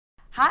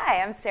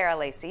Hi, I'm Sarah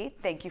Lacy.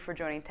 Thank you for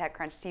joining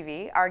TechCrunch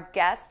TV. Our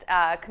guest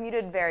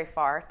commuted very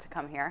far to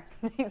come here.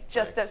 He's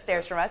just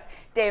upstairs from us,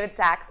 David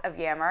Sachs of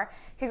Yammer.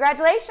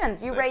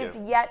 Congratulations, you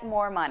raised yet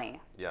more money.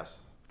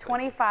 Yes.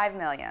 25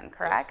 million,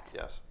 correct?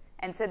 Yes.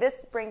 And so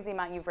this brings the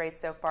amount you've raised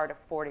so far to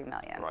 40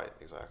 million. Right,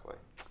 exactly.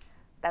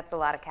 That's a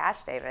lot of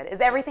cash, David.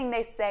 Is everything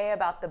they say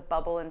about the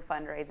bubble in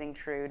fundraising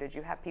true? Did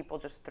you have people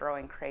just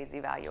throwing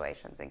crazy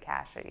valuations in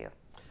cash at you?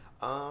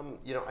 I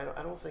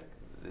don't think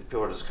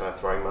people are just kind of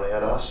throwing money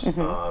at us.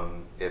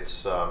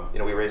 It's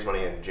we raised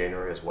money in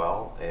January as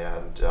well,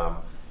 and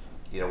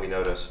we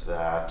noticed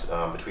that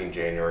between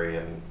January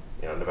and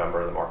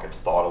November, the markets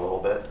thawed a little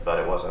bit, but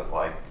it wasn't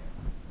like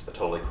a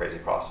totally crazy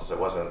process. It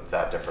wasn't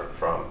that different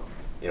from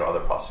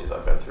other processes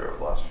I've been through over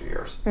the last few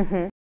years.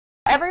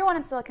 Everyone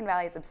in Silicon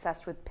Valley is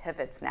obsessed with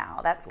pivots now.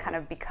 That's kind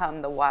of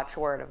become the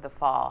watchword of the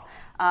fall.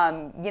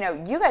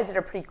 You guys did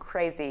a pretty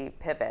crazy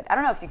pivot. I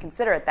don't know if you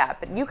consider it that,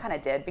 but you kind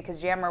of did,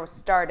 because Yammer was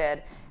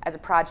started as a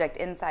project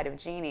inside of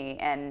Genie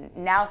and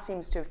now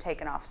seems to have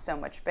taken off so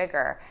much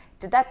bigger.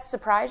 Did that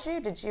surprise you?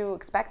 Did you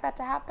expect that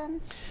to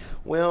happen?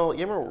 Well,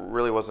 Yammer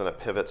really wasn't a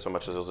pivot so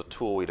much as it was a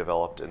tool we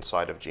developed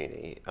inside of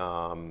Genie.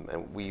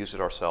 And we used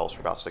it ourselves for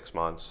about 6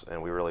 months,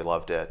 and we really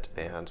loved it.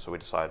 And so we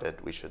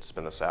decided we should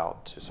spin this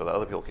out so that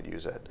other people could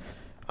use it.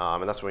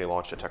 And that's when we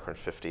launched at TechCrunch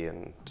 50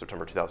 in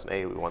September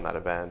 2008. We won that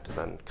event, and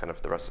then kind of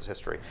the rest is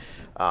history.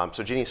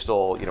 So Genie's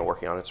still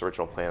working on its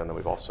original plan, and then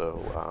we've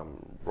also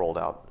rolled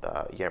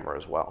out Yammer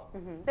as well.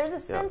 There's a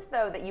sense,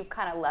 though, that you've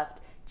kind of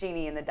left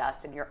Genie in the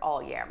dust and you're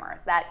all Yammer.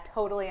 Is that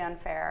totally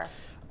unfair?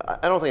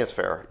 I don't think it's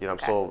fair. I'm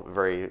still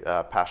very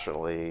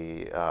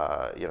passionately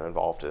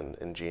involved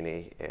in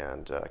Genie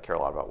and care a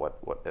lot about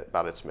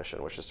about its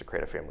mission, which is to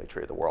create a family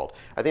tree of the world.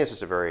 I think it's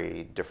just a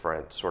very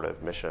different sort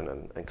of mission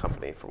and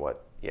company from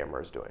what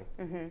Yammer is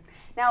doing.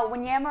 Now,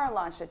 when Yammer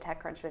launched at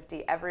TechCrunch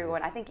 50,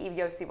 everyone, I think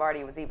Yossi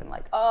Vardy was even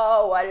like,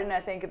 oh, why didn't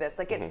I think of this?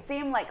 Like, it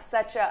seemed like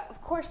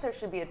of course there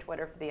should be a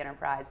Twitter for the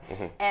enterprise.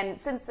 And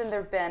since then,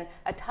 there have been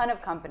a ton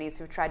of companies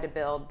who've tried to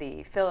build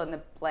the fill in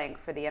the blank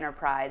for the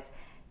enterprise.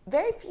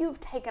 Very few have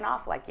taken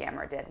off like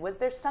Yammer did. Was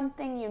there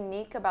something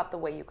unique about the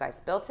way you guys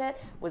built it?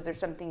 Was there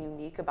something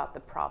unique about the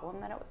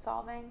problem that it was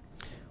solving?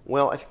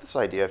 Well, I think this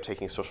idea of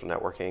taking social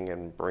networking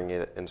and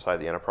bringing it inside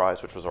the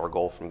enterprise, which was our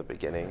goal from the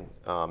beginning,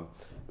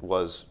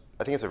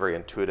 I think it's a very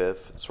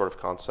intuitive sort of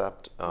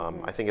concept.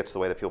 I think it's the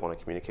way that people want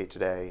to communicate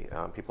today.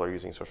 People are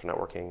using social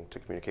networking to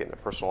communicate in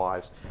their personal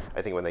lives.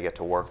 I think when they get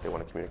to work, they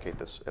want to communicate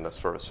this in a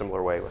sort of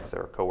similar way with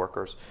their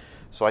coworkers.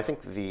 So I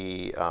think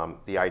the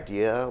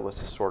idea was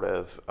sort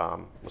of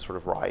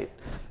right.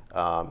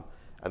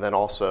 And then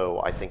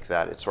also, I think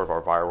that it's sort of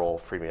our viral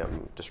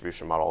freemium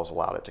distribution model has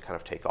allowed it to kind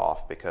of take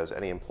off, because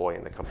any employee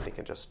in the company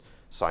can just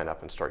sign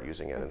up and start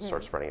using it and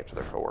start spreading it to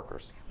their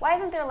coworkers. Why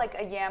isn't there like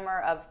a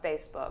Yammer of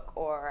Facebook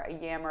or a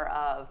Yammer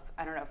of,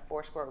 I don't know,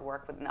 Foursquare would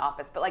work within the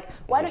office, but like,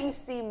 why don't you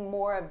see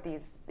more of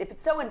these? If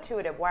it's so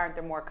intuitive, why aren't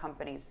there more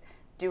companies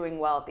doing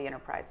well at the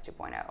Enterprise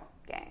 2.0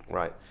 game?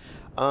 Right.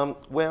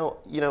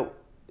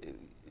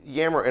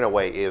 Yammer, in a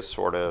way, is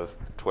sort of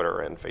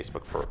Twitter and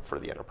Facebook for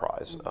the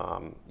enterprise.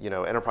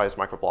 Enterprise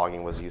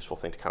microblogging was a useful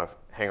thing to kind of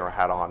hang our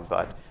hat on,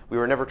 but we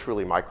were never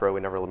truly micro.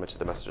 We never limited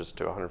the messages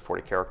to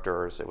 140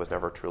 characters. It was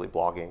never truly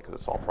blogging because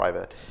it's all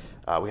private.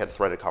 We had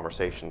threaded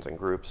conversations and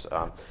groups.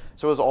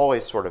 So it was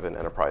always sort of an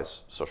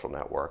enterprise social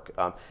network.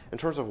 In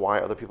terms of why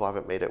other people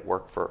haven't made it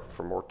work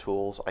for more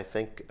tools, I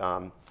think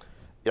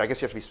I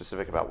guess you have to be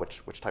specific about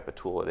which type of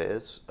tool it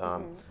is.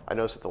 I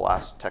noticed at the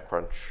last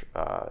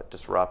TechCrunch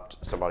Disrupt,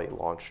 somebody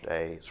launched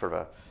a sort of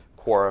a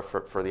Quora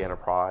for the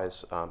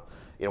enterprise.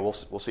 We'll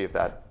see if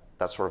that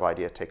sort of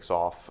idea takes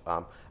off.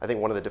 I think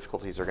one of the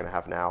difficulties they're going to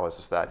have now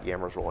is that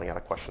Yammer's rolling out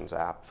a questions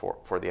app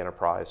for the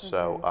enterprise.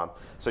 So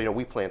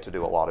we plan to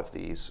do a lot of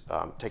these,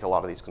 take a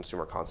lot of these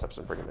consumer concepts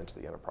and bring them into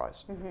the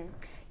enterprise.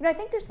 I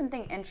think there's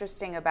something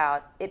interesting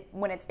about it.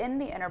 When it's in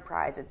the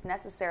enterprise, it's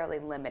necessarily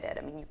limited.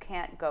 I mean, you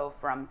can't go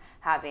from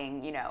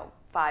having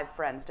 5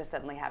 friends to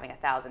suddenly having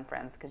 1,000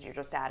 friends, because you're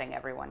just adding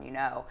everyone you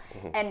know.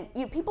 And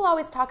people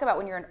always talk about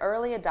when you're an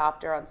early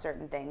adopter on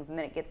certain things and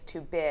then it gets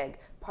too big,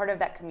 part of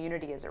that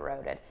community is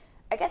eroded.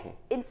 I guess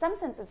in some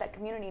senses that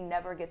community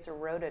never gets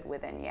eroded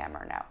within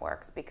Yammer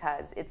networks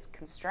because it's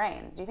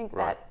constrained. Do you think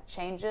that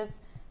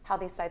changes how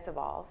these sites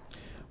evolve?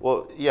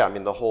 Well, yeah, I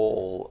mean, the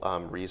whole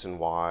reason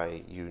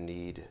why you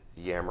need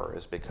Yammer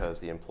is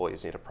because the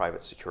employees need a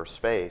private, secure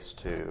space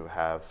to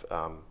have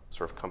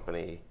sort of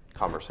company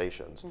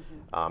conversations.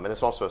 And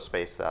it's also a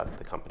space that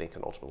the company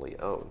can ultimately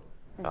own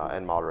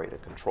and moderate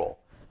and control.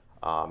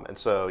 And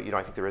so,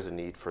 I think there is a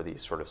need for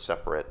these sort of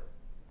separate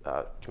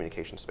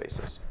communication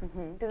spaces.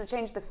 Does it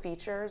change the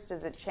features?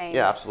 Does it change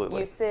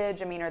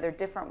usage? I mean, are there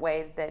different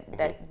ways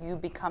that you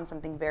become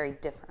something very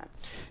different?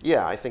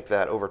 Yeah, I think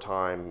that over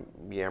time,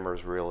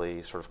 Yammer's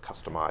really sort of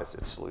customized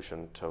its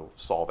solution to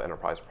solve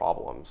enterprise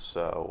problems.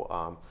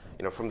 So,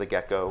 from the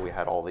get-go, we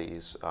had all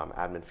these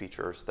admin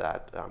features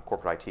that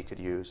corporate IT could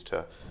use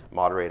to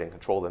moderate and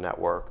control the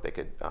network. They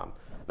could not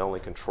only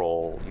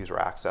control user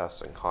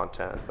access and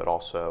content, but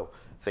also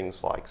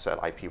things like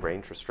set IP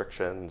range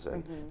restrictions,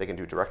 and they can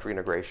do directory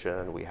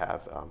integration. We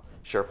have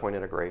SharePoint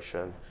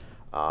integration.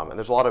 And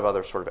there's a lot of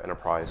other sort of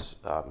enterprise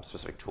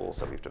specific tools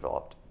that we've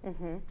developed.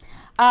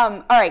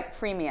 All right,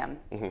 freemium.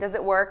 Does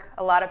it work?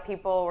 A lot of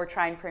people were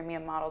trying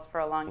freemium models for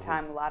a long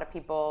time. A lot of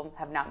people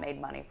have not made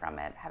money from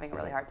it, having a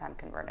really hard time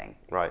converting.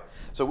 Right.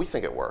 So we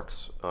think it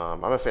works.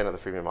 I'm a fan of the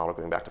freemium model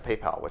going back to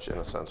PayPal, which in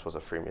a sense was a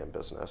freemium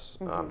business.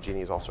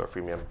 Genie is also a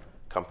freemium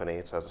company.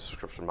 It has a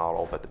subscription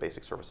model, but the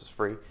basic service is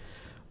free.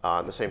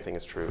 The same thing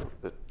is true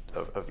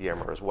of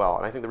Yammer as well.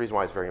 And I think the reason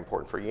why it's very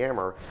important for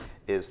Yammer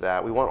is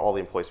that we want all the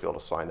employees to be able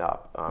to sign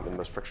up in the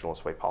most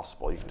frictionless way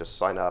possible. You can just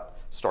sign up,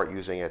 start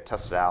using it,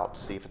 test it out,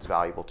 see if it's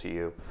valuable to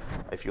you.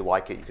 If you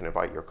like it, you can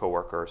invite your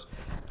coworkers.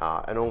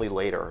 And only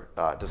later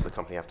does the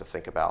company have to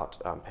think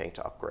about paying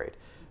to upgrade.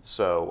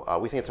 So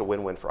we think it's a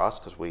win-win for us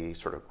because we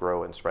sort of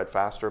grow and spread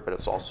faster, but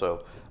it's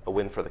also a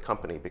win for the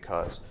company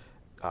because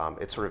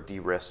it sort of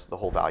de-risks the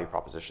whole value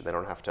proposition. They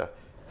don't have to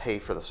pay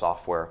for the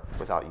software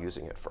without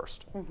using it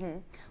first.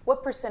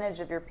 What percentage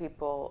of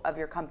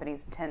your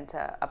companies tend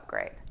to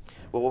upgrade?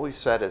 Well, what we've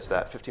said is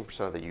that 15%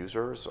 of the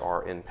users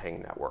are in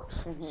paying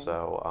networks.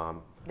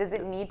 So does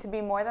it need to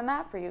be more than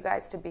that for you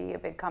guys to be a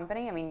big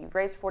company? I mean, you've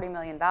raised $40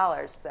 million,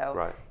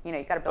 so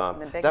you've got to build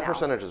something big that now.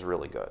 percentage is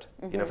really good.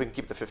 You know, if we can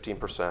keep the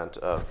 15%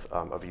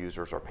 of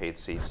users or paid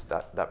seats,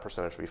 that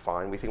percentage will be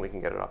fine. We think we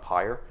can get it up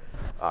higher.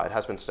 It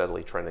has been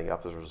steadily trending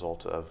up as a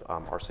result of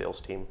our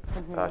sales team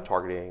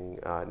targeting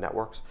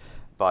networks.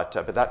 But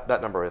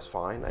that number is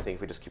fine. I think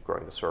if we just keep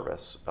growing the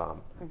service,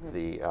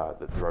 the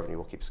revenue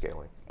will keep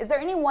scaling. Is there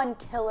any one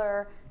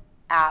killer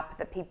app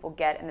that people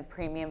get in the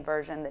premium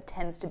version that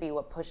tends to be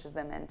what pushes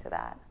them into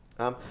that?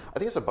 I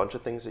think it's a bunch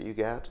of things that you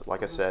get.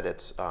 Like I said,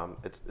 it's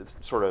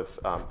sort of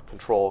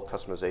control,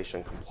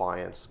 customization,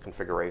 compliance,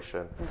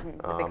 configuration.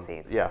 The big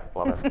C's. Yeah, a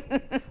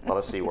lot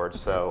of C words.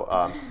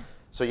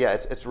 So yeah,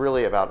 it's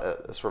really about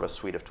a sort of a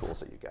suite of tools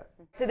that you get.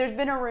 So there's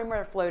been a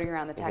rumor floating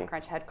around the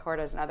TechCrunch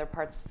headquarters and other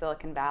parts of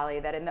Silicon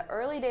Valley that in the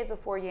early days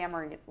before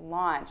Yammer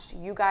launched,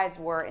 you guys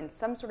were in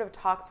some sort of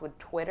talks with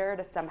Twitter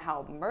to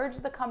somehow merge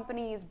the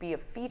companies, be a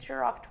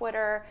feature off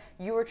Twitter.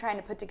 You were trying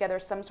to put together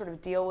some sort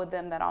of deal with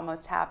them that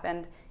almost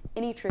happened.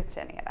 Any truth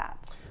to any of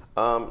that?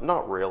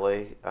 Not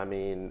really. I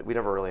mean, we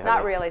never really had.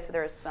 Not really. So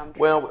there is some truth.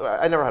 Well,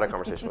 I never had a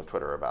conversation with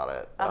Twitter about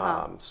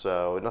it.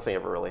 So nothing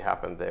ever really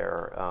happened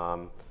there.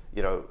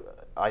 You know,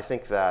 I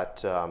think that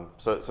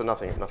so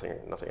nothing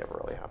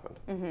ever really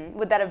happened.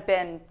 Would that have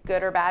been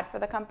good or bad for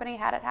the company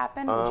had it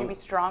happened? Would you be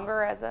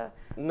stronger as a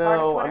No, part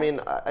of Twitter? I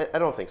mean, I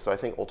don't think so. I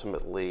think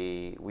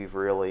ultimately we've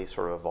really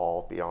sort of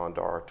evolved beyond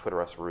our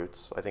Twitteress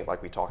roots. I think,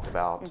 like we talked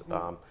about,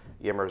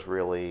 Yammer's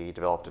really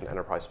developed an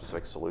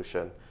enterprise-specific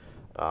solution.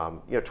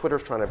 You know,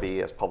 Twitter's trying to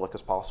be as public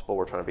as possible.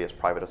 We're trying to be as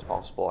private as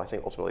possible. I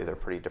think ultimately they're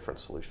pretty different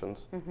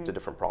solutions to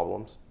different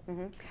problems.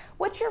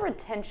 What's your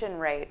retention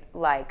rate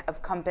like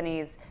of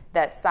companies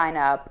that sign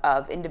up,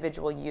 of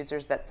individual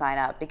users that sign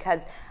up?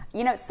 Because,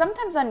 you know,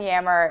 sometimes on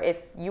Yammer,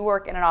 if you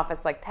work in an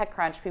office like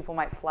TechCrunch, people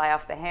might fly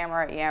off the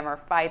hammer at Yammer,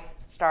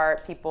 fights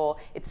start,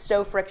 it's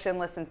so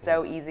frictionless and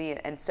so easy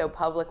and so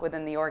public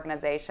within the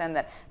organization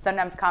that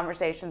sometimes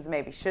conversations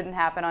maybe shouldn't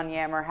happen on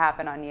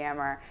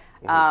Yammer.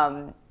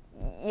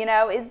 You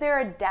know, is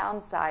there a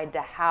downside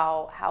to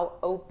how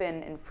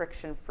open and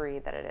friction-free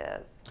that it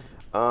is?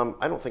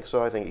 I don't think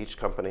so. I think each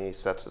company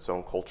sets its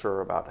own culture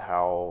about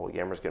how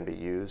Yammer is going to be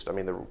used. I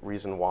mean, the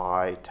reason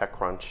why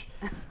TechCrunch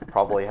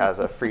probably has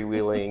a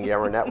freewheeling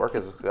Yammer network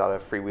is it's got a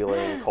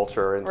freewheeling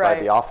culture inside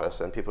the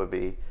office, and people would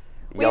be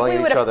yelling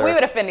at each other. We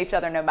would offend each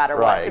other no matter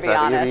what, to be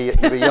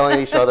honest. You'd be yelling at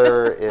each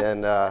other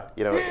in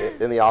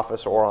the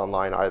office or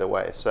online either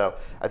way. So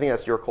I think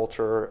that's your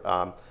culture.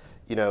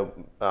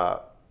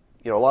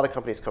 A lot of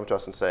companies come to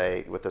us and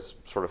say, with this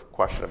sort of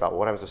question about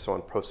what happens if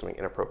someone posts something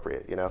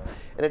inappropriate,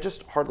 and it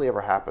just hardly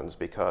ever happens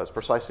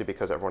precisely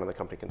because everyone in the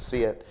company can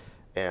see it,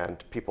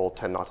 and people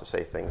tend not to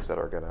say things that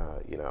are going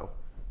to,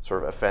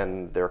 sort of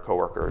offend their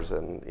coworkers,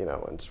 and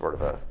and sort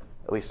of at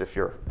least if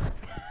your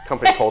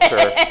company culture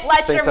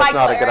thinks that's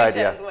not a good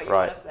idea. Is what you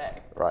want to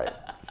say. Right.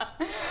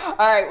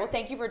 All right. Well,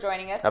 thank you for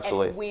joining us.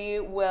 Absolutely. And we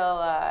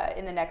will,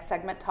 in the next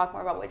segment, talk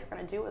more about what you're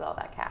going to do with all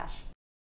that cash.